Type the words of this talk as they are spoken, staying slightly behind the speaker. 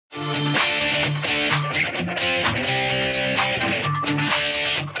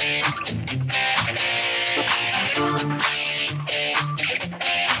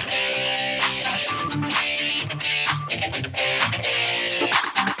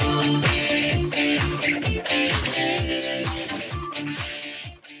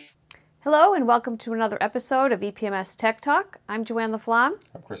Hello and welcome to another episode of EPMS Tech Talk. I'm Joanne LaFlamme.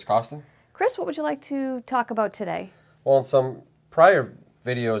 I'm Chris Costa. Chris, what would you like to talk about today? Well, in some prior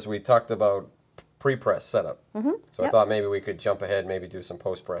videos we talked about pre-press setup. So I thought maybe we could jump ahead, maybe do some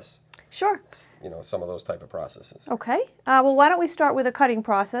post-press. Sure. You know, some of those type of processes. Okay. Well, why don't we start with a cutting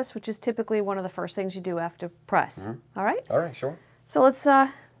process, which is typically one of the first things you do after press. All right? All right, sure. So let's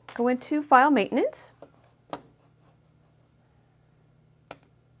go into File Maintenance.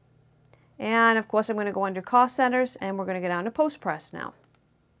 And of course I'm going to go under Cost Centers and we're going to get down to Postpress now.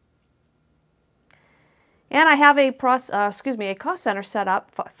 And I have a cost center set up,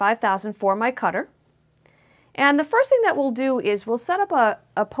 5,000 for my cutter. And the first thing that we'll do is we'll set up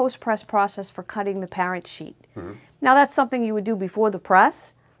a post-press process for cutting the parent sheet. Now that's something you would do before the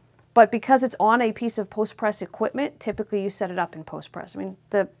press, but because it's on a piece of post-press equipment, typically you set it up in post-press. I mean,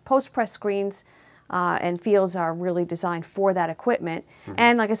 the post-press screens and fields are really designed for that equipment.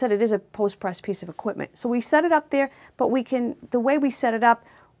 And like I said, it is a post-press piece of equipment. So we set it up there, but we can, the way we set it up,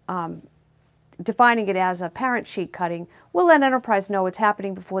 defining it as a parent sheet cutting, we'll let Enterprise know it's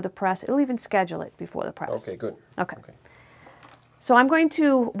happening before the press. It'll even schedule it before the press. Okay, good. Okay. So I'm going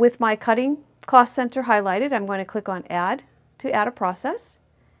to, with my cutting cost center highlighted, I'm going to click on Add to add a process.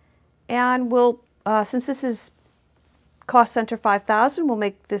 And we'll, since this is Cost Center 5,000, we'll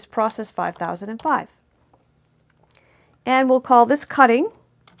make this process 5,005. And we'll call this cutting,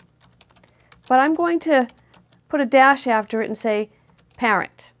 but I'm going to put a dash after it and say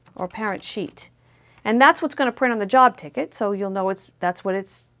parent or parent sheet. And that's what's going to print on the job ticket, so you'll know that's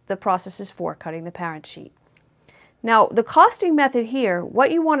what the process is for, cutting the parent sheet. Now, the costing method here,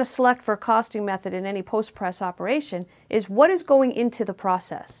 what you want to select for a costing method in any post-press operation is what is going into the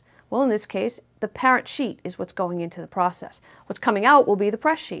process. Well, in this case, the parent sheet is what's going into the process. What's coming out will be the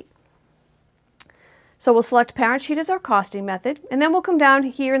press sheet. So we'll select parent sheet as our costing method, and then we'll come down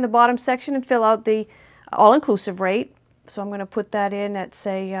here in the bottom section and fill out the all-inclusive rate. So I'm going to put that in at,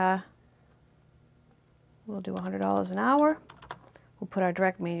 say, we'll do $100 an hour. We'll put our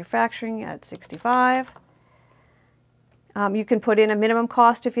direct manufacturing at 65. You can put in a minimum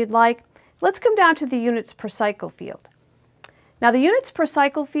cost if you'd like. Let's come down to the units per cycle field. Now the units per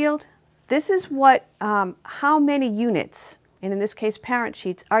cycle field, this is what, how many units, and in this case parent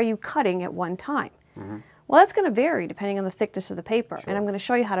sheets, are you cutting at one time? Well, that's going to vary depending on the thickness of the paper, and I'm going to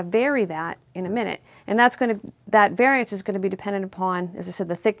show you how to vary that in a minute. And that variance is going to be dependent upon, as I said,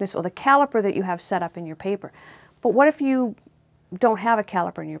 the thickness or the caliper that you have set up in your paper. But what if you don't have a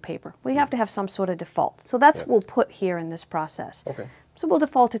caliper in your paper? Well, you have to have some sort of default. So that's what we'll put here in this process. Okay. So we'll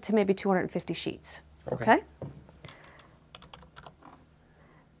default it to maybe 250 sheets. Okay?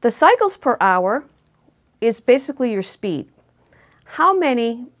 The cycles per hour is basically your speed. How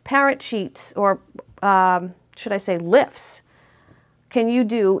many parent sheets, or should I say lifts, can you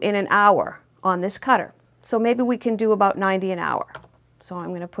do in an hour on this cutter? So maybe we can do about 90 an hour. So I'm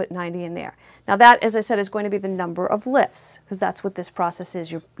going to put 90 in there. Now that, as I said, is going to be the number of lifts, because that's what this process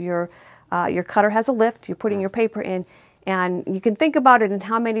is. Your cutter has a lift, you're putting your paper in, and you can think about it in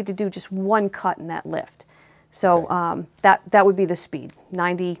how many to do just one cut in that lift. So that would be the speed,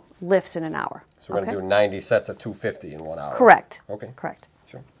 90 lifts in an hour. So we're going to do 90 sets of 250 in 1 hour. Correct. Okay. Correct.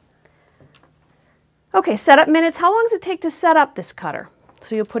 Sure. Okay, setup minutes. How long does it take to set up this cutter?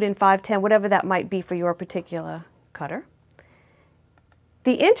 So you'll put in 5, 10, whatever that might be for your particular cutter.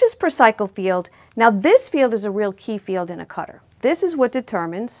 The inches per cycle field. Now this field is a real key field in a cutter. This is what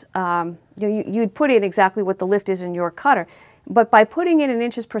determines, you'd put in exactly what the lift is in your cutter, but by putting in an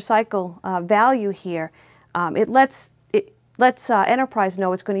inches per cycle value here, it lets Enterprise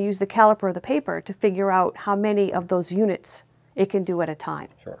know it's going to use the caliper of the paper to figure out how many of those units it can do at a time.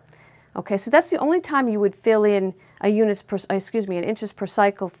 Sure. Okay, so that's the only time you would fill in an inches per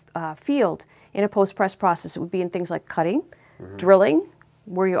cycle field in a post-press process. It would be in things like cutting, drilling,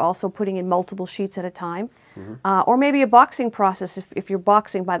 where you're also putting in multiple sheets at a time, or maybe a boxing process if you're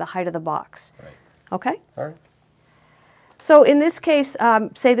boxing by the height of the box. Right. Okay? All right. So in this case,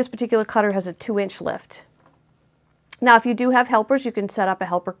 say this particular cutter has a 2-inch lift. Now, if you do have helpers, you can set up a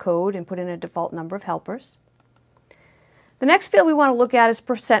helper code and put in a default number of helpers. The next field we want to look at is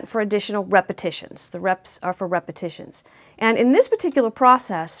percent for additional repetitions. The reps are for repetitions. And in this particular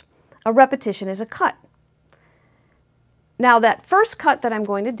process, a repetition is a cut. Now, that first cut that I'm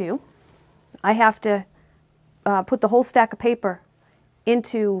going to do, I have to put the whole stack of paper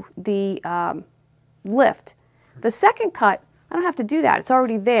into the lift. The second cut, I don't have to do that. It's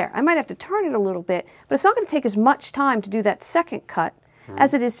already there. I might have to turn it a little bit, but it's not going to take as much time to do that second cut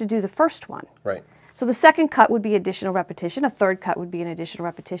as it is to do the first one. Right. So the second cut would be additional repetition. A third cut would be an additional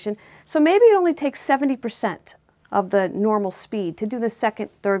repetition. So maybe it only takes 70% of the normal speed to do the second,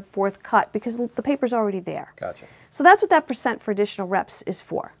 third, fourth cut because the paper's already there. Gotcha. So that's what that percent for additional reps is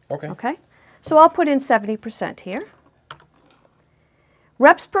for. Okay. Okay? So I'll put in 70% here.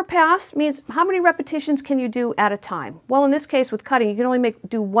 Reps per pass means how many repetitions can you do at a time? Well, in this case with cutting, you can only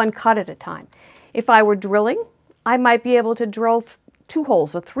do one cut at a time. If I were drilling, I might be able to drill 2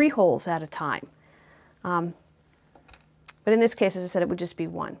 holes or 3 holes at a time. But in this case, as I said, it would just be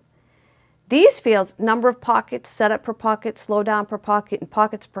 1. These fields, number of pockets, setup per pocket, slow down per pocket, and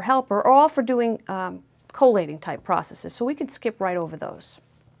pockets per helper, are all for doing collating type processes. So we could skip right over those.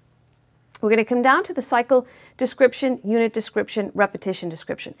 We're going to come down to the cycle description, unit description, repetition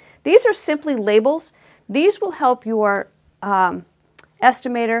description. These are simply labels. These will help your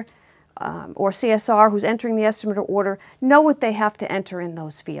estimator or CSR who's entering the estimator order know what they have to enter in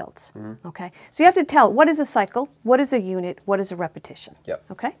those fields. Okay? So you have to tell what is a cycle, what is a unit, what is a repetition. Yep.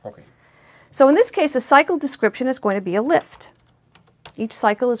 Okay? Okay. So in this case, a cycle description is going to be a lift. Each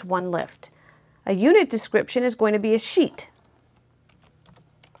cycle is 1 lift. A unit description is going to be a sheet.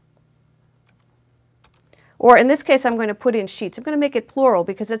 Or in this case, I'm going to put in sheets. I'm going to make it plural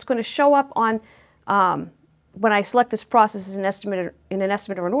because it's going to show up on, when I select this process as an estimator, in an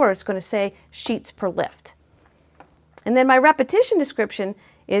estimator or an order, it's going to say sheets per lift. And then my repetition description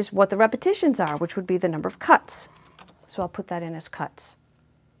is what the repetitions are, which would be the number of cuts. So I'll put that in as cuts.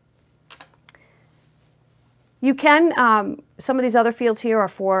 You can, some of these other fields here are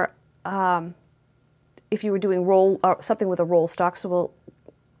for if you were doing roll, or something with a roll stock, so we'll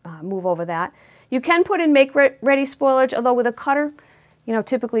move over that. You can put in make-ready spoilage, although with a cutter, you know,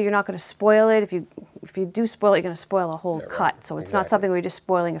 typically you're not going to spoil it. If you do spoil it, you're going to spoil a whole cut. Right. So it's not something where you're just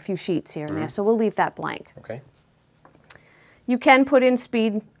spoiling a few sheets here and there. So we'll leave that blank. Okay. You can put in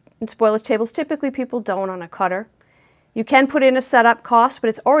speed and spoilage tables. Typically people don't on a cutter. You can put in a setup cost, but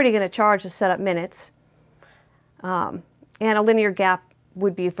it's already going to charge the setup minutes. And a linear gap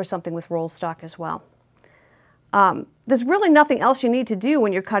would be for something with roll stock as well. There's really nothing else you need to do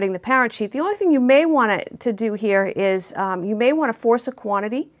when you're cutting the parent sheet. The only thing you may want to do here is you may want to force a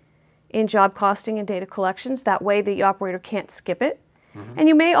quantity in job costing and data collections. That way the operator can't skip it. And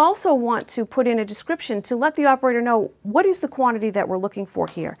you may also want to put in a description to let the operator know what is the quantity that we're looking for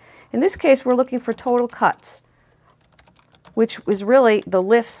here. In this case, we're looking for total cuts, which is really the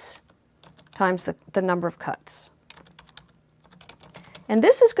lifts times the number of cuts. And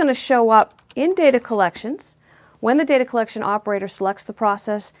this is going to show up in data collections. When the data collection operator selects the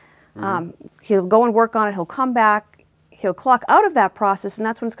process, he'll go and work on it, he'll come back, he'll clock out of that process, and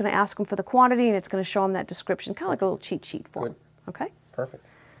that's when it's going to ask him for the quantity, and it's going to show him that description, kind of like a little cheat sheet for him. Okay? Perfect.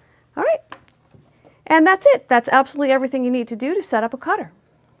 All right. And that's it. That's absolutely everything you need to do to set up a cutter.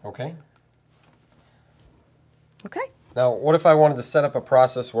 Okay. Okay. Now, what if I wanted to set up a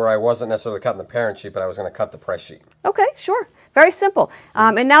process where I wasn't necessarily cutting the parent sheet, but I was going to cut the press sheet? Okay, sure. Very simple.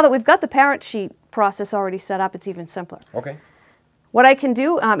 And now that we've got the parent sheet process already set up, it's even simpler. Okay. What I can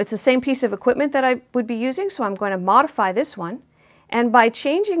do, it's the same piece of equipment that I would be using, so I'm going to modify this one. And by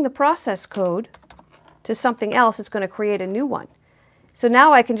changing the process code to something else, it's going to create a new one. So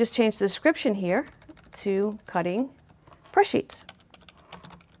now I can just change the description here to cutting press sheets.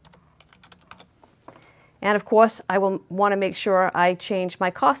 And of course, I will want to make sure I change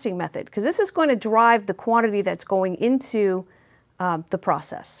my costing method, because this is going to drive the quantity that's going into the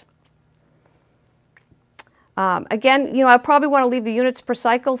process. Again, you know, I probably want to leave the units per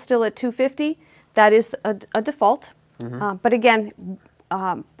cycle still at 250. That is a default. But again,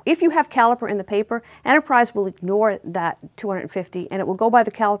 if you have caliper in the paper, Enterprise will ignore that 250, and it will go by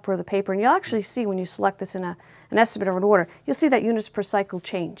the caliper of the paper. And you'll actually see when you select this in an estimate or an order, you'll see that units per cycle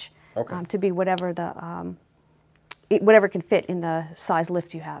change. Okay. To be whatever the whatever can fit in the size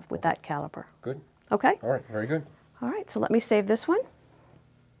lift you have with that caliper. Good. Okay? All right, very good. All right, so let me save this one.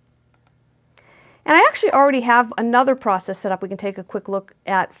 And I actually already have another process set up we can take a quick look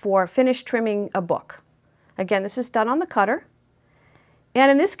at for finish trimming a book. Again, this is done on the cutter. And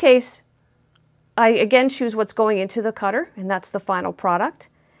in this case, I again choose what's going into the cutter, and that's the final product.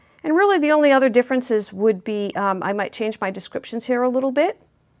 And really the only other differences would be I might change my descriptions here a little bit.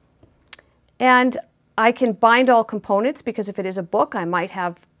 And I can bind all components, because if it is a book, I might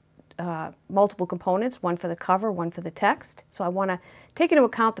have multiple components, one for the cover, one for the text. So I want to take into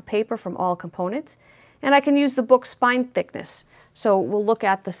account the paper from all components. And I can use the book spine thickness. So we'll look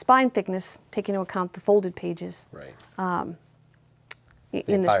at the spine thickness, taking into account the folded pages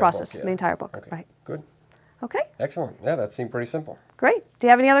in this process, the entire book. Okay. Right. Good. Okay. Excellent. Yeah, that seemed pretty simple. Great. Do you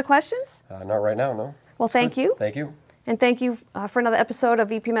have any other questions? Not right now, no. Well, thank you. Thank you. And thank you for another episode of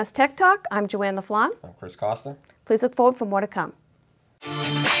EPMS Tech Talk. I'm Joanne LaFlamme. I'm Chris Costa. Please look forward for more to come.